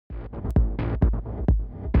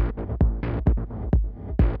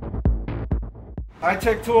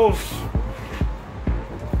Hytek Tools,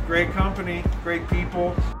 great company, great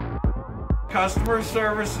people. Customer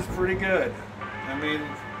service is pretty good. I mean,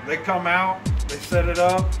 they come out, they set it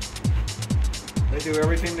up, they do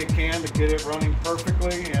everything they can to get it running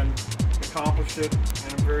perfectly and accomplish it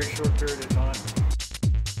in a very short period of time.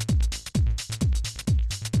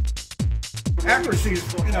 Accuracy is,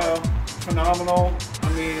 phenomenal.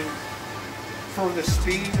 I mean, for the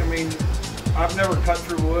speed, I've never cut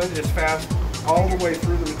through wood as fast all the way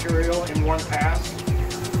through the material in one pass,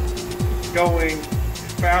 going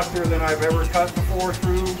faster than I've ever cut before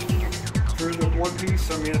through the board piece.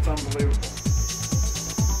 It's unbelievable.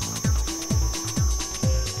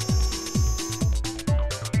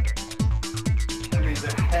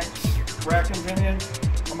 The hex rack and pinion,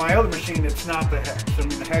 on my other machine it's not the hex.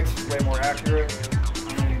 The hex is way more accurate.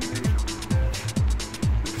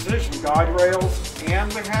 The precision guide rails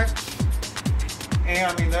and the hex,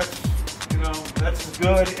 and that's as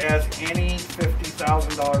good as any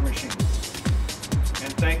 $50,000 machine.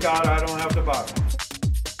 And thank God I don't have to buy one.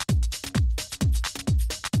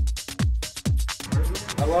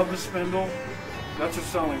 I love the spindle. That's a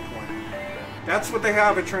selling point. That's what they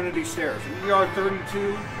have at Trinity Stairs. An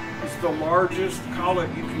ER32 is the largest collet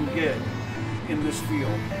you can get in this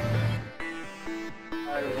field.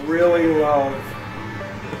 I really love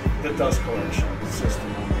the dust collection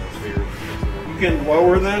system on this. You can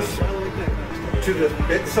lower this to the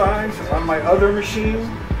bit size. On my other machine,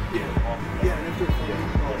 you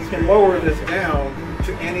can lower this down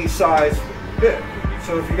to any size bit.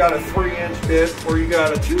 So if you got a 3-inch bit or you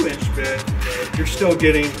got a 2-inch bit, you're still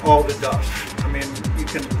getting all the dust. You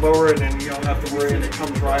can lower it and you don't have to worry, and it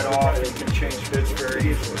comes right off, and you can change bits very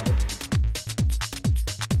easily.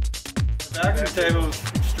 The vacuum table is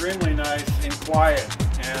extremely nice and quiet,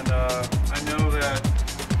 and I know that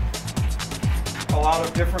a lot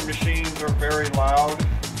of different machines are very loud,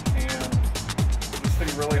 and this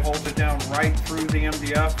thing really holds it down right through the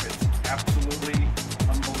MDF. It's absolutely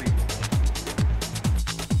unbelievable.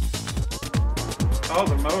 Oh,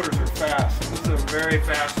 the motors are fast. This is a very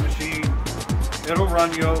fast machine. It'll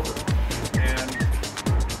run you over. And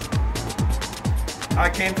I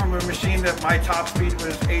came from a machine that my top speed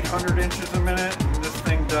was 800 inches a minute, and this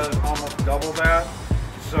thing does almost double that.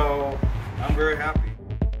 So I'm very happy.